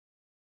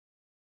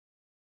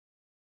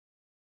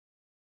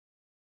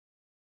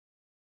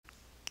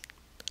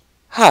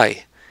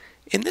Hi,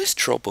 in this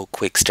Tropo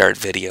Quick Start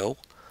video,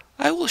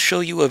 I will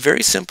show you a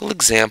very simple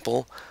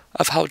example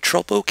of how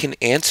Tropo can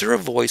answer a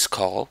voice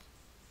call,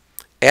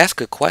 ask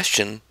a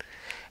question,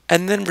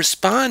 and then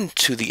respond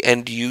to the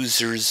end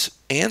user's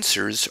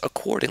answers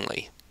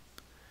accordingly.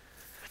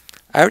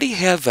 I already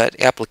have that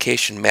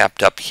application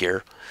mapped up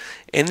here.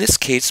 In this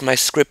case, my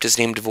script is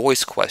named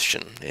Voice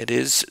Question. It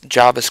is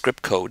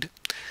JavaScript code.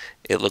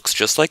 It looks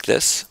just like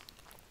this.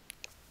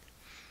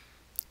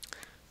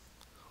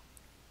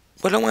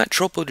 What I want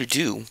Tropo to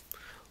do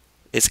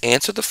is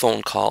answer the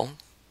phone call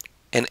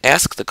and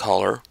ask the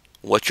caller,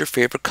 "What's your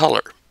favorite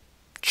color?"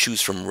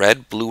 Choose from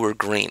red, blue, or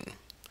green.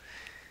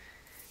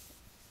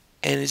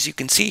 And as you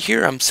can see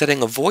here, I'm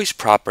setting a voice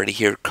property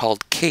here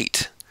called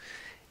Kate.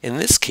 In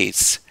this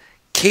case,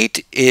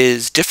 Kate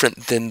is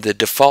different than the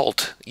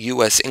default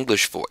US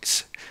English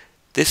voice.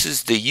 This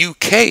is the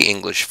UK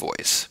English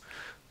voice.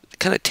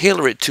 Kind of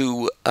tailor it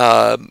to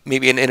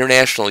maybe an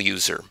international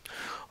user.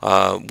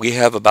 We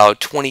have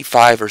about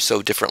 25 or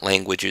so different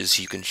languages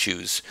you can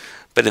choose.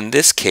 But in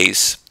this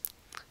case,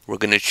 we're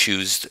going to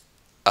choose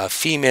a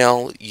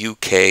female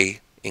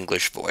UK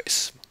English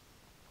voice.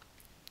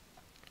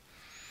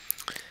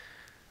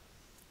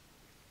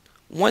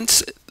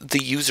 Once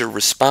the user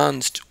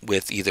responds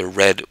with either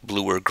red,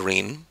 blue, or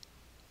green,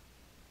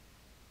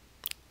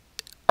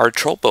 our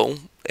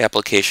Tropo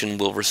application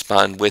will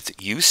respond with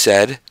 "you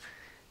said,"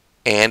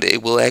 and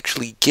it will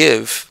actually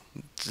give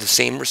the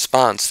same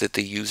response that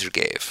the user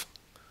gave.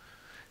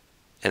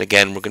 And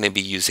again, we're going to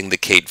be using the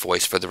Kate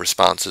voice for the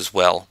response as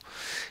well.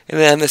 And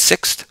then on the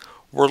sixth,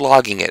 we're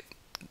logging it,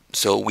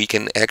 so we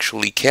can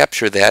actually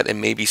capture that and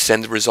maybe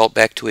send the result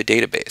back to a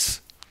database.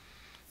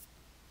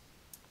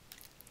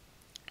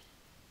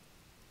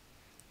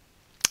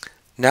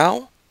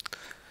 Now,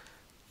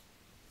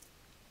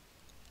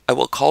 I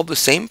will call the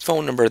same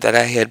phone number that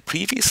I had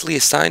previously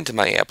assigned to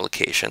my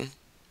application,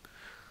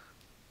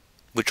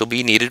 which will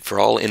be needed for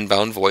all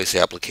inbound voice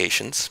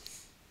applications.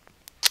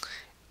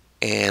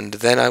 And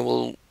then I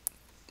will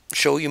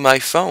show you my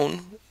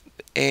phone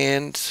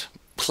and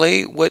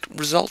play what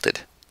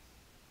resulted.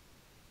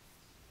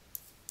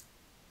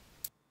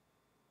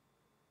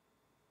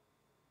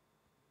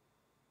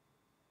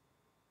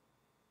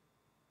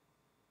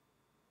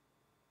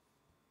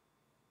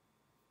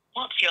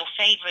 What's your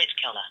favorite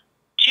color?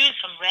 Choose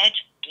from red,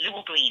 blue,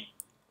 or green.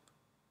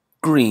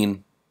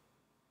 Green.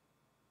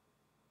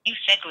 You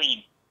said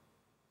green.